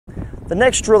The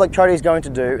next drill that Cody is going to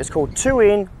do is called 2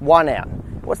 in, 1 out.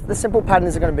 What's the simple pattern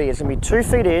is it going to be? It's going to be 2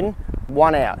 feet in,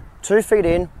 1 out, 2 feet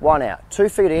in, 1 out, 2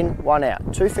 feet in, 1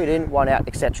 out, 2 feet in, 1 out,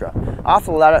 etc.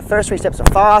 After the ladder, first 3 steps are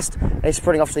fast and he's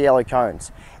spreading off to the yellow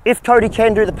cones. If Cody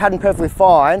can do the pattern perfectly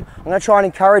fine, I'm going to try and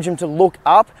encourage him to look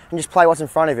up and just play what's in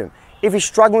front of him. If he's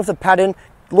struggling with the pattern,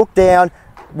 look down,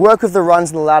 work with the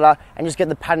runs in the ladder and just get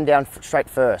the pattern down straight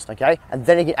first, okay? And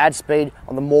then he can add speed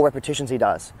on the more repetitions he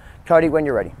does. Cody, when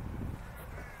you're ready.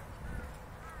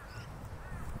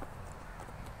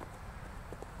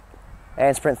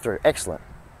 And sprint through, excellent.